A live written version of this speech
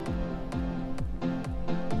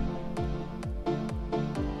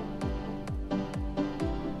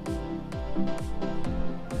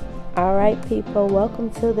All right, people, welcome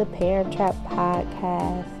to the Parent Trap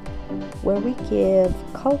Podcast, where we give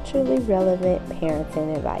culturally relevant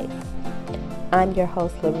parenting advice. I'm your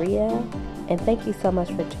host, Laria, and thank you so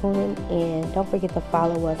much for tuning in. Don't forget to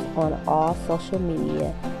follow us on all social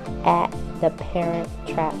media at the Parent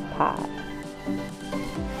Trap Pod.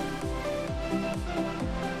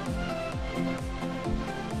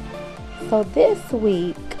 So this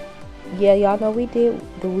week, y'all know we did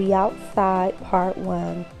the We Outside Part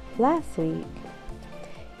 1 last week.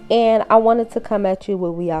 And I wanted to come at you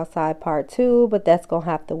with We Outside Part 2, but that's going to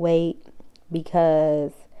have to wait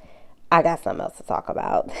because I got something else to talk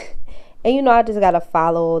about. And I just got to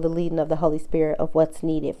follow the leading of the Holy Spirit of what's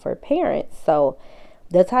needed for parents. So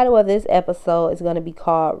the title of this episode is going to be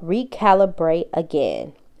called Recalibrate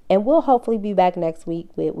Again. And we'll hopefully be back next week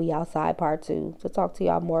with We Outside Part 2 to talk to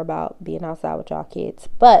y'all more about being outside with y'all kids.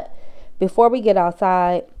 But before we get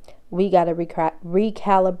outside, we got to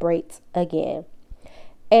recalibrate again.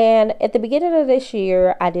 And at the beginning of this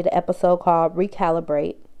year, I did an episode called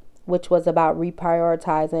Recalibrate, which was about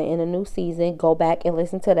reprioritizing in a new season. Go back and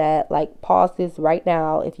listen to that. Like, pause this right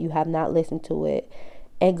now if you have not listened to it,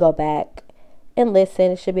 and go back and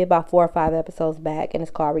listen. It should be about 4 or 5 episodes back, and it's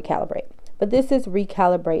called Recalibrate. But this is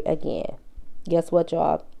Recalibrate Again. Guess what,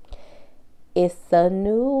 y'all? It's a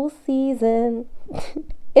new season.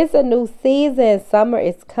 It's a new season. Summer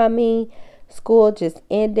is coming. School just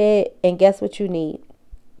ended. And guess what you need?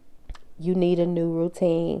 You need a new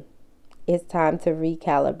routine. It's time to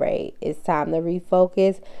recalibrate. It's time to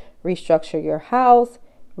refocus, restructure your house,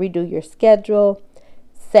 redo your schedule,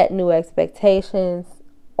 set new expectations,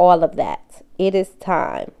 all of that. It is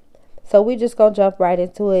time. So we're just going to jump right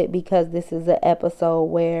into it because this is an episode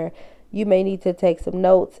where you may need to take some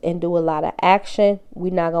notes and do a lot of action.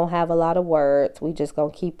 We're not going to have a lot of words. We just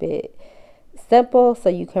going to keep it simple so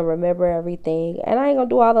you can remember everything. And I ain't going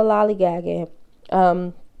to do all the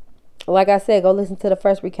lollygagging. Like I said, go listen to the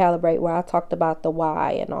first Recalibrate where I talked about the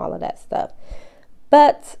why and all of that stuff.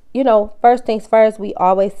 But, first things first, we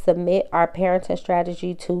always submit our parenting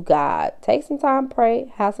strategy to God. Take some time,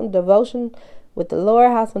 pray, have some devotion with the Lord,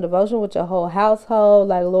 have some devotion with your whole household.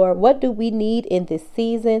 Like, Lord, what do we need in this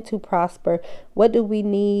season to prosper? What do we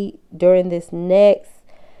need during this next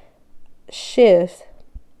shift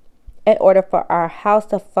in order for our house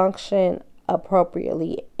to function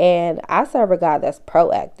appropriately? And I serve a God that's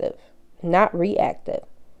proactive, not reactive.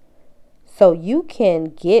 So you can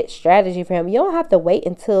get strategy from him. You don't have to wait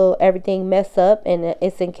until everything mess up and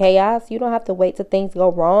it's in chaos. You don't have to wait till things go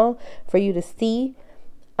wrong for you to see.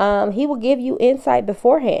 He will give you insight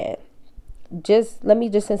beforehand. Let me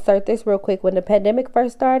insert this real quick. When the pandemic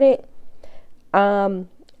first started, I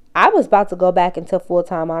was about to go back into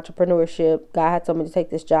full-time entrepreneurship. God had told me to take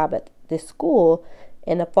this job at this school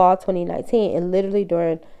in the fall 2019. And literally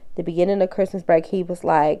during the beginning of Christmas break, he was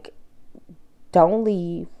like, don't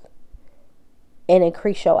leave and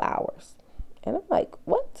increase your hours. And I'm like,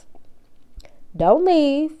 what? Don't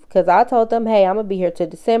leave, because I told them, hey, I'm going to be here till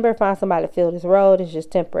December. Find somebody to fill this road. It's just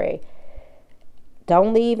temporary.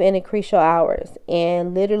 Don't leave and increase your hours.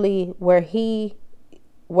 And literally where he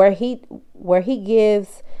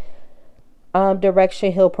gives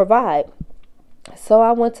direction, he'll provide. So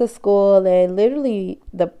I went to school and literally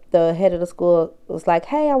the head of the school was like,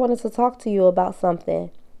 hey, I wanted to talk to you about something.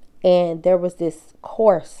 And there was this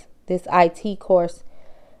course, this IT course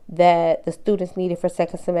that the students needed for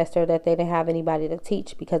second semester that they didn't have anybody to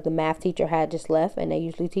teach because the math teacher had just left and they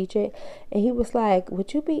usually teach it. And he was like,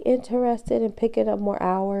 would you be interested in picking up more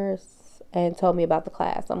hours? And told me about the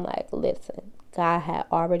class. I'm like, listen, God had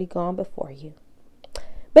already gone before you.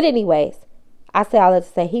 But anyways, I say all that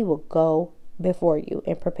to say he will go before you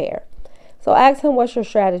and prepare. So ask him what's your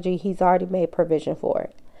strategy. He's already made provision for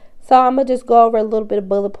it. So I'm going to just go over a little bit of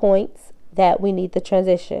bullet points that we need to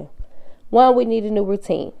transition. 1, we need a new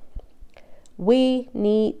routine. We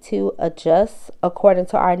need to adjust according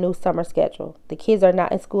to our new summer schedule. The kids are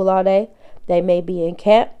not in school all day. They may be in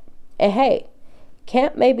camp. And hey,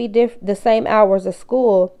 camp may be the same hours as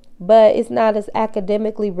school, but it's not as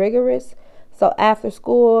academically rigorous. So after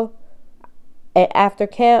school and after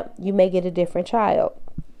camp, you may get a different child.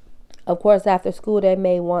 Of course, after school, they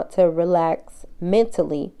may want to relax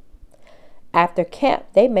mentally. After camp,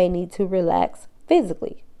 they may need to relax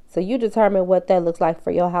physically. So you determine what that looks like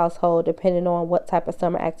for your household, depending on what type of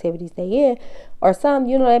summer activities they in. Or some,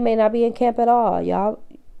 they may not be in camp at all. Y'all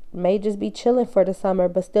may just be chilling for the summer,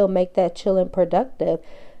 but still make that chilling productive.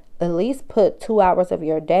 At least put 2 hours of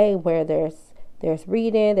your day where there's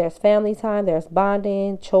reading, there's family time, there's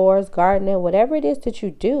bonding, chores, gardening, whatever it is that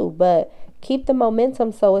you do. But keep the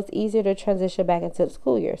momentum so it's easier to transition back into the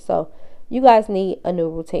school year. So you guys need a new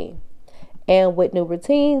routine. And with new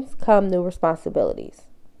routines come new responsibilities.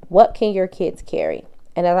 What can your kids carry?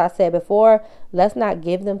 And as I said before, let's not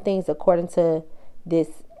give them things according to this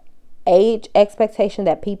age expectation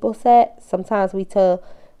that people set. Sometimes we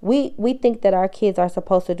think that our kids are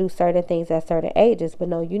supposed to do certain things at certain ages, but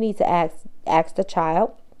no, you need to ask the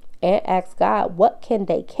child and ask God, what can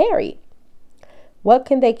they carry? What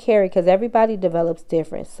can they carry? Because everybody develops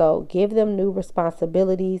different. So give them new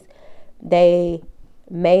responsibilities. It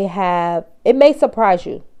may surprise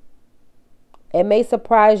you. It may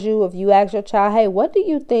surprise you if you ask your child, hey, what do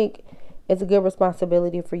you think is a good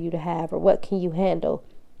responsibility for you to have? Or what can you handle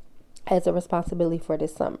as a responsibility for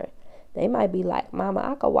this summer? They might be like, Mama,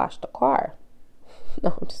 I could wash the car.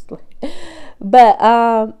 No, I'm just like, but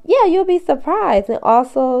yeah, you'll be surprised. And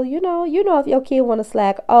also, you know if your kid want to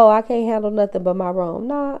slack, oh, I can't handle nothing but my room.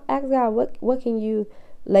 Nah, ask God, what can you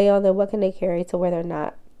lay on them? What can they carry to where they're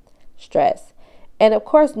not stressed? And of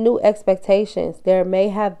course, new expectations. There may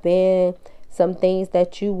have been some things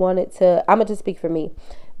that you wanted to, I'm going to just speak for me.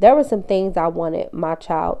 There were some things I wanted my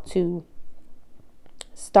child to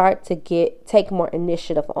start to take more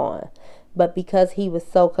initiative on. But because he was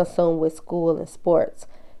so consumed with school and sports,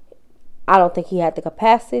 I don't think he had the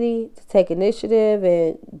capacity to take initiative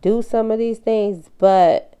and do some of these things.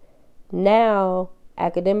 But now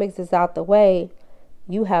academics is out the way.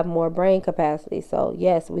 You have more brain capacity. So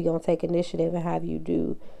yes, we're going to take initiative and have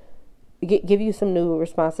you give you some new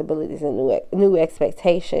responsibilities and new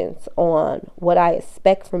expectations on what I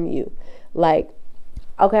expect from you. Like,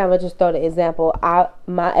 okay, I'm going to just throw the example.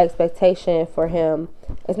 My expectation for him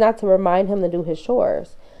is not to remind him to do his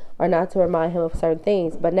chores or not to remind him of certain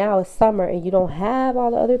things. But now it's summer and you don't have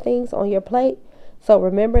all the other things on your plate. So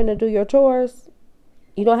remembering to do your chores,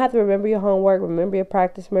 you don't have to remember your homework, remember your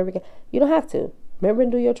practice, you don't have to.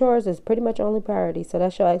 Remembering to do your chores is pretty much your only priority. So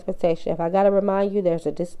that's your expectation. If I got to remind you, there's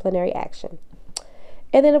a disciplinary action.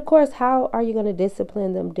 And then, of course, how are you going to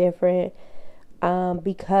discipline them different?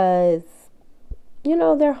 Because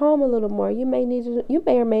they're home a little more. You may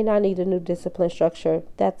or may not need a new discipline structure.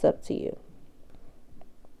 That's up to you.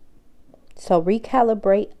 So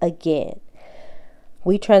recalibrate again.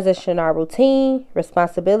 We transition our routine,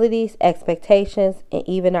 responsibilities, expectations, and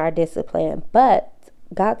even our discipline. But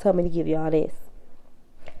God told me to give you all this.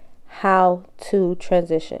 How to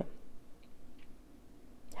transition.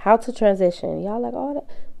 How to transition. Y'all like all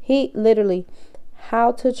that?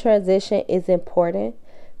 How to transition is important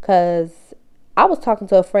because I was talking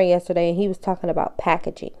to a friend yesterday and he was talking about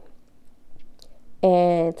packaging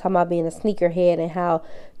and talking about being a sneakerhead and how,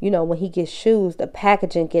 when he gets shoes, the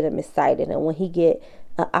packaging get him excited. And when he get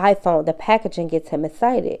an iPhone, the packaging gets him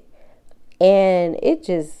excited. And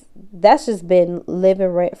that's just been living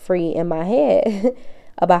rent free in my head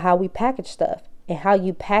about how we package stuff, and how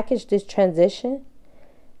you package this transition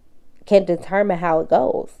can determine how it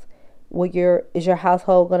goes. Is your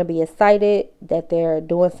household going to be excited that they're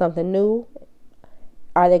doing something new?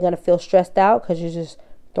 Are they going to feel stressed out because you're just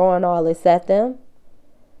throwing all this at them?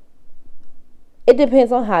 It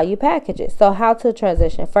depends on how you package it. So how to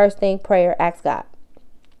transition? First thing, prayer, ask God.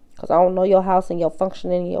 Because I don't know your house and your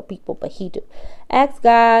functioning and your people, but he do. Ask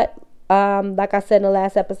God. Like I said in the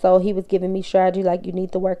last episode, he was giving me strategy like you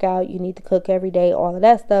need to work out, you need to cook every day, all of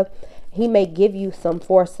that stuff. He may give you some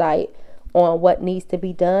foresight on what needs to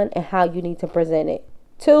be done and how you need to present it.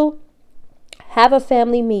 2, have a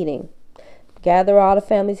family meeting. Gather all the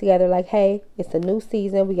families together like, hey, it's a new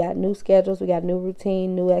season. We got new schedules. We got new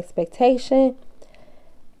routine, new expectation.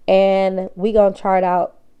 And we going to chart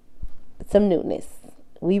out some newness.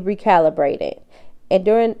 We recalibrate it.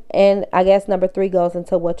 And I guess number 3 goes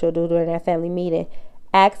into what you'll do during that family meeting.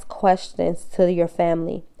 Ask questions to your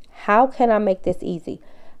family. How can I make this easy?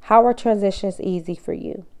 How are transitions easy for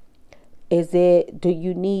you? Do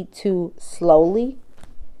you need to slowly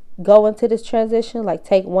go into this transition? Like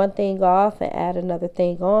take one thing off and add another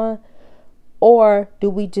thing on? Or do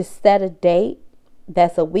we just set a date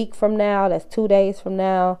that's a week from now, that's 2 days from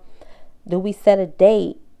now? Do we set a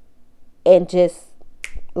date and just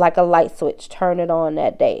like a light switch, turn it on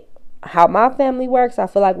that date? How my family works, I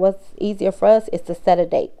feel like what's easier for us is to set a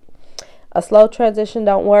date. A slow transition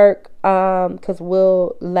don't work because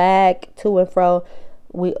we'll lag to and fro.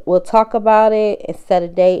 We'll talk about it and set a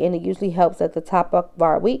date, and it usually helps at the top of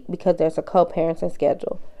our week because there's a co-parenting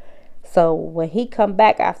schedule. So when he come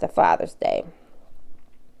back after Father's Day,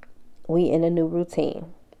 we in a new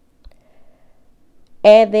routine.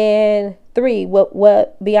 And then 3,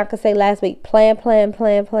 what Bianca said last week, plan. Plan.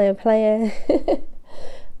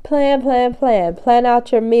 Plan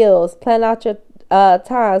out your meals, plan out your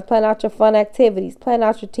times, plan out your fun activities, plan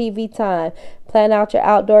out your TV time, plan out your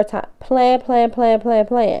outdoor time. Plan.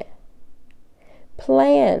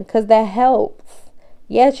 Plan, because that helps.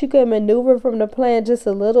 Yes, you can maneuver from the plan just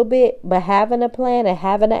a little bit, but having a plan and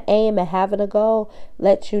having an aim and having a goal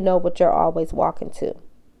lets you know what you're always walking to.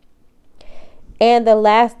 And the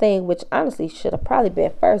last thing, which honestly should have probably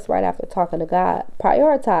been first right after talking to God,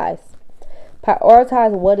 prioritize.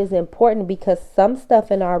 Prioritize what is important, because some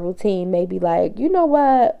stuff in our routine may be like, you know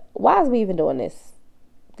what? Why is we even doing this?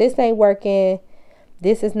 This ain't working.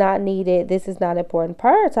 This is not needed. This is not important.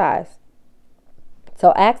 Prioritize.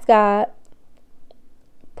 So ask God,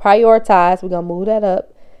 prioritize. We're going to move that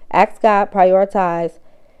up. Ask God, prioritize.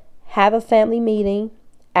 Have a family meeting.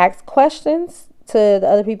 Ask questions to the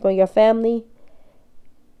other people in your family.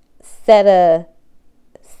 Set a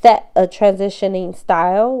transitioning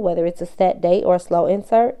style, whether it's a set date or a slow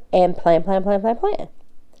insert, and plan.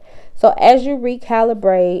 So as you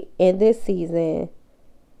recalibrate in this season,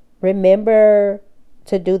 remember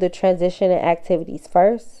to do the transition and activities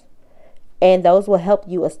first, and those will help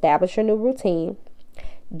you establish your new routine,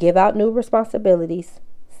 give out new responsibilities,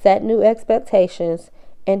 set new expectations,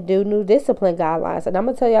 and do new discipline guidelines. And I'm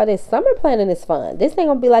going to tell y'all this, summer planning is fun. This ain't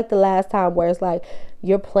going to be like the last time where it's like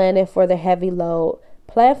you're planning for the heavy load.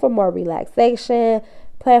 Plan for more relaxation,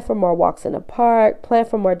 plan for more walks in the park, plan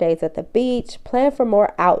for more days at the beach, plan for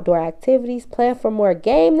more outdoor activities, plan for more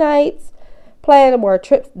game nights, plan more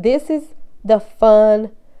trips. This is the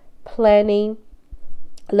fun planning.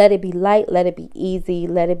 Let it be light, let it be easy,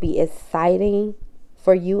 let it be exciting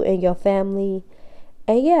for you and your family.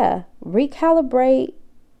 And yeah, recalibrate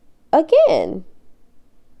again.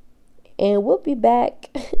 And we'll be back.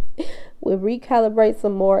 We'll recalibrate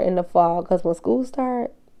some more in the fall, because when school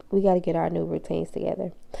starts, we got to get our new routines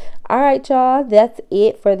together. All right, y'all. That's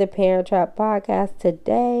it for the Parent Trap podcast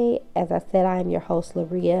today. As I said, I am your host,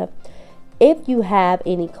 Laria. If you have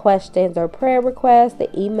any questions or prayer requests, the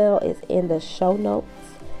email is in the show notes.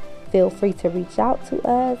 Feel free to reach out to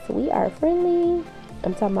us. We are friendly.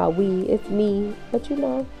 I'm talking about we. It's me. But you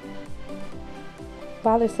know,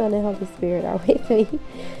 Father, Son, and Holy Spirit are with me.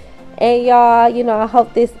 And y'all, you know, I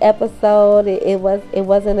hope this episode, it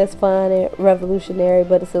wasn't as fun and revolutionary,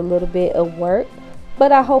 but it's a little bit of work.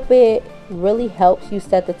 But I hope it really helps you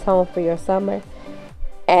set the tone for your summer.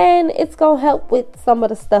 And it's going to help with some of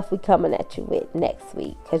the stuff we coming at you with next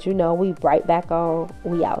week. Because, you know, we right back on.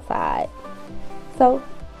 We outside. So,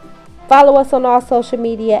 follow us on all social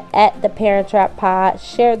media at The Parent Trap Pod.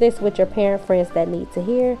 Share this with your parent friends that need to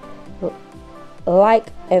hear. Like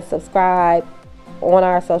and subscribe on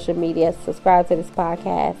our social media. Subscribe to this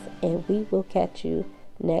podcast, and we will catch you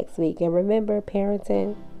next week. And remember,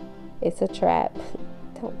 parenting, it's a trap.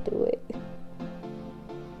 Don't do it.